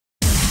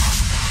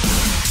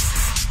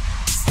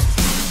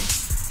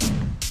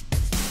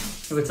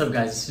What's up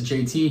guys, this is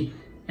JT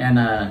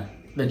and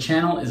the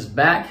channel is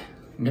back.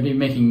 I'm gonna be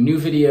making new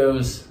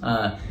videos.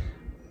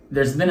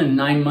 There's been a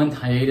 9-month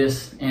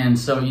hiatus, and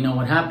so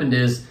what happened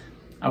is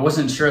I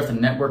wasn't sure if the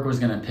network was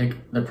gonna pick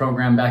the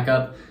program back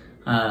up.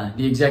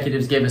 The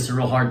executives gave us a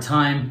real hard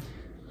time,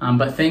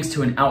 but thanks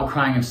to an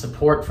outcrying of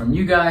support from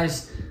you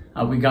guys,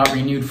 we got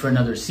renewed for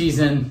another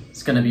season.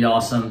 It's gonna be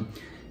awesome.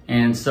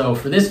 And so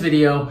for this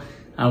video,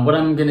 what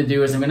I'm gonna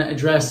do is I'm gonna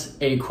address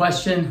a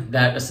question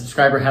that a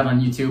subscriber had on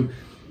YouTube.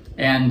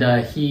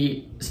 And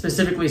he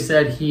specifically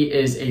said he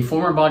is a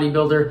former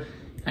bodybuilder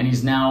and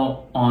he's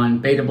now on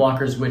beta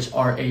blockers, which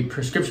are a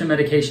prescription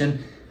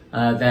medication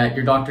that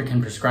your doctor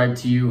can prescribe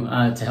to you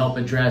to help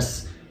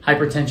address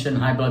hypertension,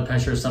 high blood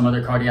pressure, some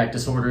other cardiac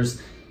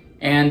disorders.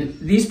 And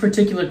these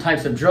particular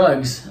types of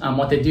drugs,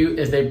 what they do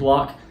is they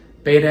block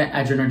beta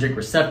adrenergic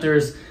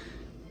receptors,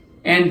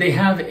 and they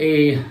have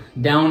a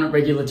down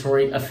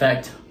regulatory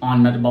effect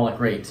on metabolic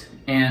rate.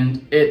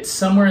 And it's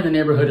somewhere in the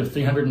neighborhood of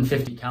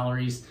 350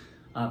 calories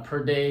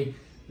per day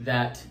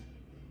that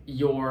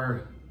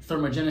your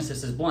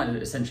thermogenesis is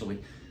blunted,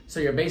 essentially. So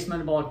your base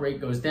metabolic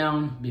rate goes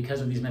down because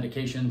of these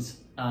medications,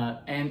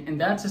 and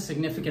that's a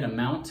significant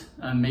amount.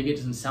 Maybe it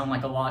doesn't sound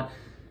like a lot,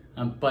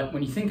 but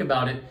when you think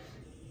about it,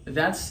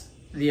 that's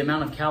the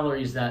amount of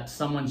calories that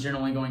someone's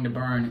generally going to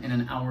burn in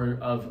an hour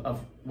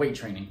of weight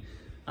training.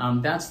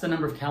 That's the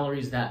number of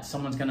calories that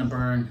someone's gonna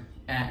burn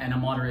in a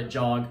moderate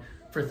jog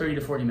for 30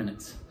 to 40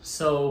 minutes.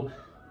 So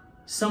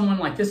someone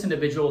like this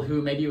individual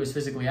who maybe was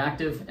physically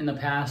active in the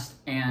past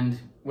and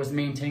was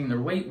maintaining their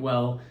weight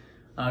well,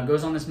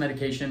 goes on this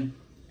medication,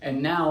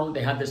 and now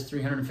they have this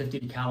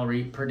 350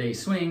 calorie per day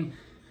swing,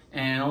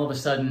 and all of a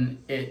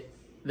sudden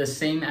the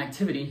same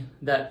activity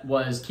that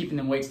was keeping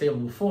them weight stable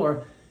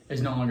before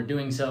is no longer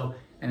doing so,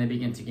 and they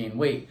begin to gain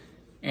weight.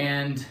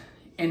 And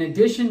in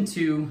addition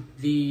to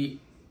the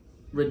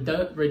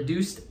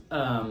reduced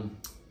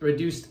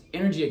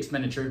energy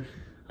expenditure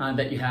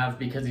that you have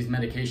because of these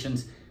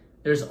medications,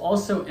 there's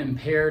also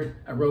impaired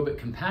aerobic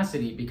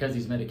capacity because of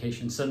these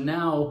medications. So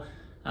now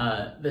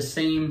the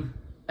same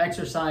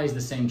exercise,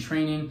 the same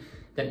training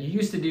that you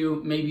used to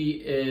do maybe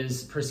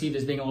is perceived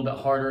as being a little bit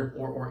harder,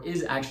 or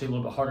is actually a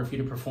little bit harder for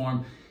you to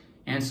perform.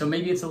 And so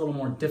maybe it's a little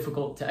more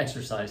difficult to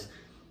exercise.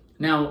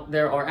 Now,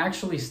 there are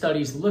actually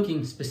studies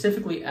looking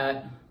specifically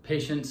at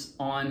patients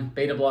on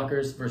beta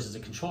blockers versus a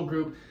control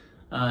group.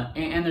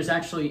 And there's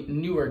actually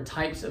newer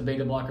types of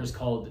beta blockers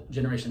called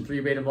generation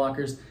 3 beta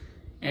blockers.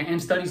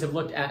 And studies have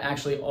looked at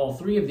actually all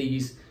three of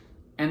these.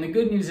 And the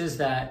good news is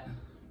that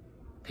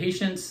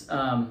patients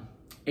in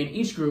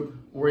each group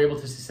were able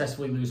to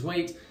successfully lose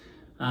weight.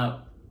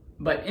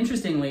 But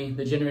interestingly,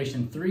 the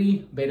generation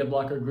 3 beta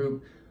blocker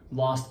group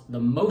lost the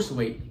most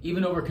weight,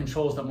 even over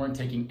controls that weren't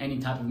taking any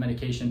type of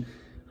medication.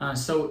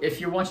 So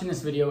if you're watching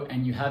this video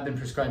and you have been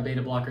prescribed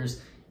beta blockers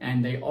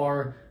and they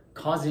are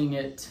causing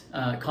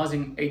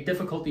a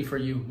difficulty for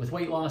you with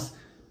weight loss,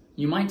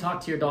 you might talk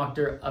to your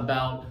doctor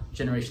about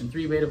generation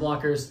 3 beta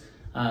blockers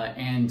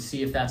and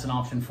see if that's an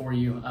option for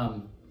you.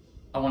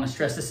 I want to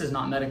stress, this is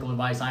not medical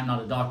advice. I'm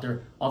not a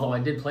doctor, although I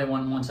did play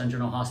one once on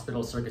General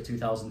Hospital circa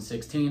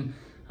 2016.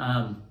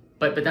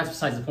 But that's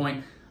besides the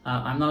point.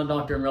 I'm not a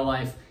doctor in real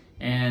life,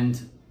 and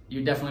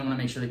you definitely want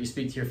to make sure that you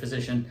speak to your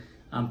physician.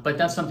 But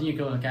that's something you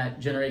can look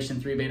at.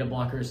 Generation 3 beta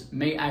blockers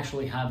may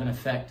actually have an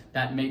effect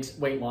that makes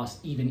weight loss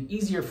even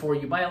easier for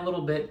you by a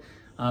little bit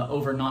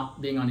over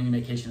not being on any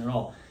medication at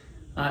all.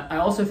 I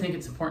also think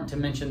it's important to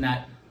mention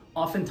that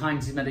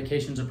oftentimes these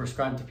medications are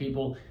prescribed to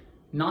people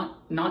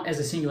not as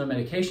a singular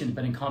medication,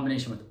 but in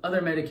combination with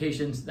other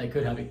medications that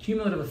could have a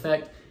cumulative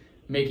effect,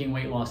 making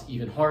weight loss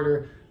even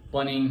harder,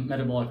 blunting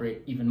metabolic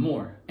rate even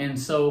more. And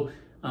so,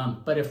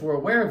 but if we're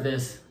aware of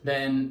this,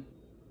 then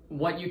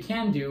what you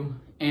can do,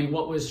 and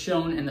what was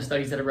shown in the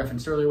studies that I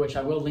referenced earlier, which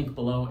I will link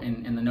below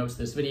in the notes of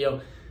this video,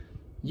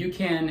 you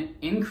can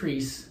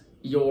increase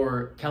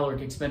your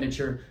caloric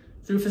expenditure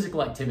through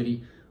physical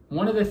activity.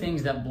 One of the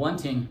things that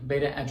blunting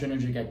beta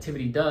adrenergic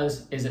activity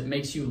does is it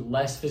makes you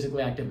less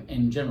physically active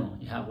in general.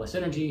 You have less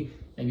energy,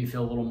 maybe you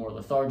feel a little more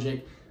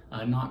lethargic,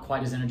 not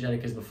quite as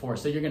energetic as before.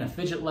 So you're gonna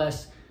fidget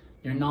less.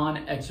 Your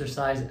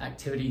non-exercise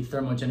activity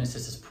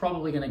thermogenesis is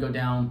probably gonna go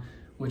down,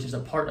 which is a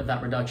part of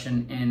that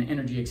reduction in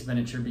energy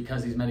expenditure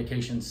because of these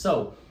medications.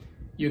 So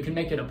you can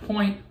make it a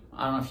point,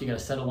 I don't know if you gotta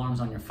set alarms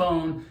on your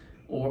phone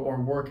or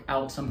work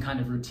out some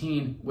kind of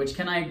routine, which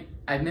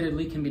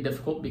admittedly can be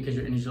difficult because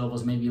your energy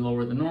levels may be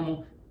lower than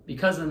normal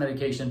because of the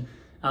medication,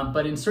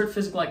 but insert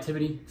physical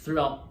activity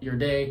throughout your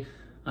day.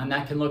 And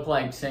that can look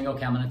like saying,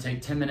 okay, I'm gonna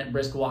take 10-minute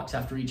brisk walks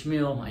after each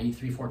meal. I eat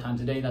 3-4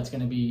 times a day. That's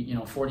gonna be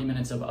 40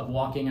 minutes of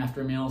walking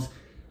after meals.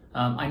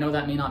 I know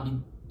that may not be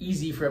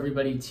easy for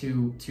everybody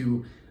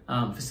to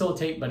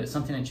facilitate, but it's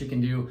something that you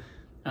can do.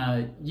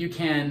 You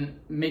can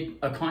make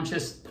a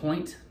conscious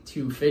point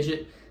to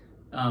fidget,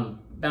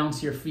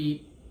 bounce your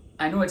feet.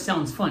 I know it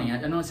sounds funny,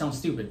 I know it sounds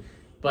stupid,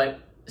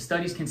 but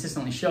studies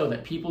consistently show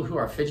that people who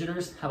are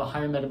fidgeters have a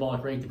higher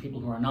metabolic rate than people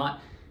who are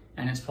not,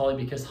 and it's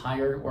probably because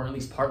or at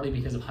least partly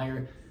because of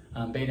higher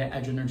beta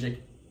adrenergic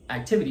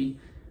activity,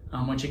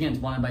 which again is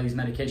blunted by these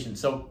medications.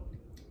 So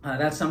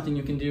that's something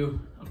you can do.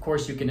 Of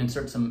course, you can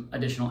insert some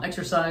additional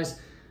exercise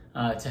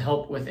to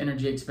help with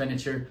energy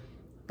expenditure.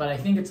 But I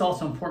think it's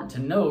also important to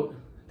note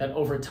that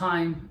over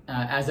time,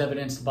 as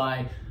evidenced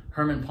by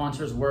Herman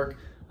Pontzer's work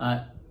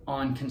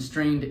on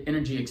constrained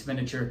energy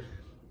expenditure,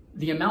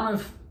 the amount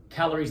of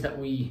calories that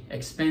we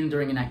expend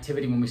during an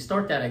activity when we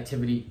start that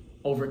activity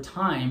over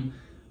time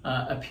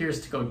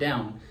appears to go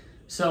down.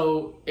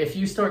 So if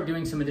you start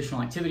doing some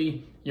additional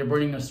activity, you're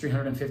burning those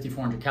 350,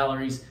 400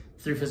 calories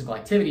through physical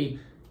activity.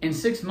 In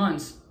 6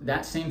 months,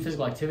 that same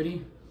physical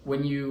activity,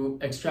 when you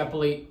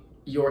extrapolate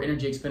your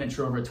energy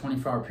expenditure over a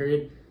 24-hour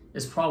period,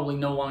 is probably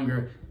no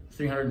longer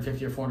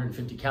 350 or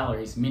 450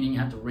 calories, meaning you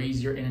have to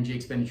raise your energy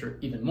expenditure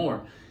even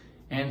more.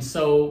 And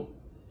so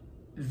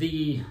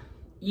the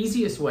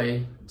easiest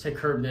way to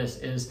curb this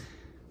is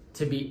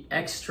to be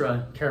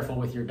extra careful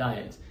with your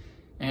diet.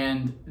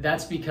 And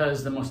that's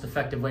because the most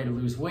effective way to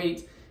lose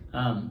weight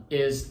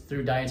is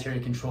through dietary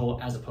control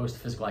as opposed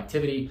to physical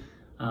activity.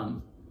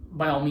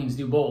 By all means,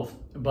 do both.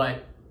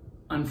 But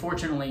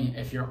unfortunately,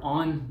 if you're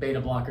on beta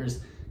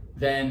blockers,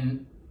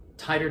 then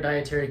tighter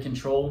dietary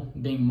control,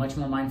 being much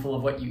more mindful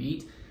of what you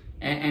eat,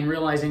 and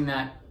realizing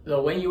that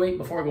the way you ate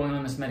before going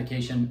on this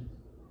medication,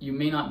 you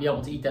may not be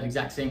able to eat that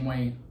exact same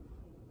way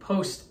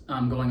post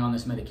going on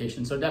this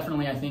medication. So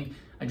definitely, I think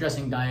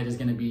addressing diet is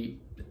going to be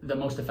the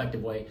most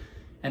effective way.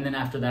 And then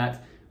after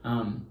that,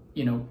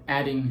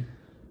 adding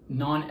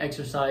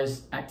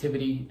non-exercise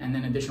activity and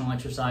then additional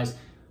exercise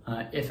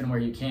if and where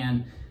you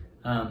can.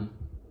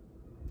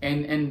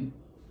 And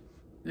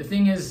the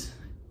thing is,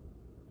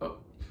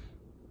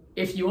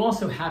 if you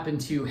also happen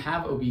to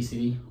have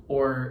obesity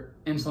or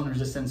insulin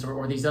resistance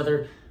or these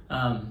other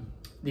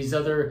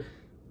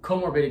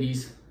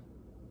comorbidities,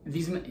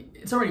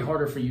 it's already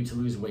harder for you to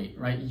lose weight,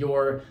 right?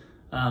 You're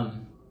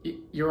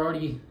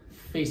already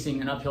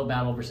facing an uphill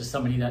battle versus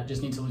somebody that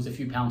just needs to lose a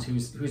few pounds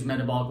who's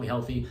metabolically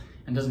healthy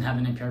and doesn't have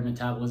an impaired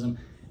metabolism.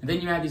 And then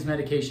you add these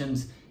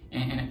medications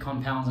and it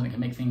compounds and it can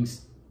make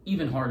things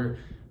even harder.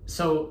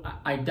 So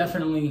I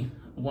definitely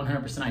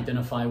 100%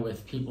 identify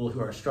with people who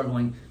are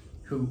struggling,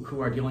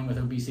 who are dealing with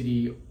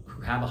obesity,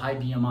 who have a high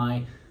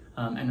BMI,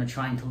 and are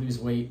trying to lose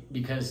weight,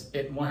 because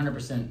it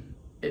 100%,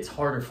 it's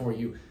harder for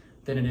you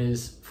than it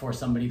is for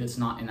somebody that's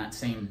not in that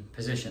same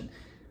position.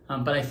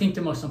 But I think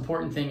the most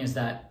important thing is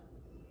that,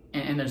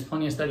 and there's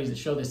plenty of studies that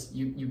show this,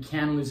 you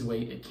can lose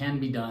weight, it can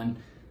be done.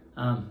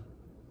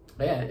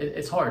 But yeah,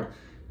 it's hard.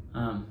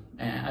 And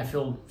I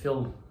feel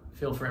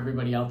for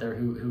everybody out there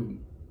who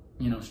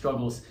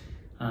struggles,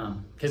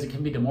 because it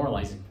can be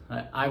demoralizing.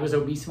 I was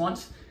obese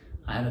once.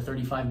 I had a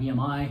 35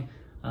 BMI.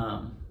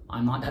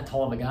 I'm not that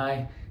tall of a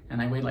guy,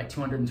 and I weighed like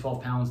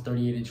 212 pounds,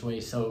 38-inch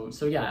waist.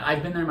 So yeah,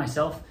 I've been there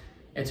myself.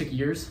 It took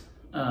years.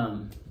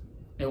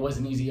 It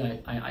wasn't easy.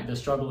 The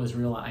struggle is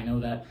real. I know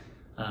that.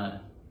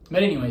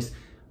 But anyways,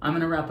 I'm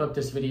gonna wrap up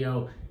this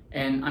video,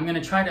 and I'm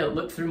gonna try to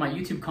look through my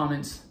YouTube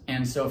comments.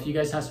 And so if you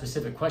guys have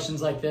specific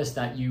questions like this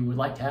that you would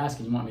like to ask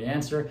and you want me to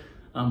answer,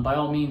 by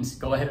all means,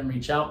 go ahead and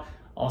reach out.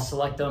 I'll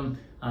select them.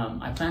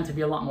 I plan to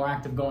be a lot more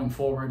active going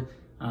forward.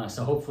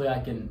 So hopefully I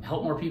can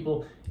help more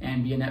people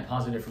and be a net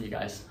positive for you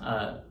guys.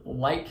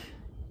 Like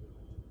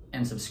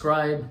and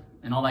subscribe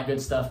and all that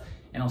good stuff,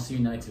 and I'll see you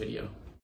in the next video.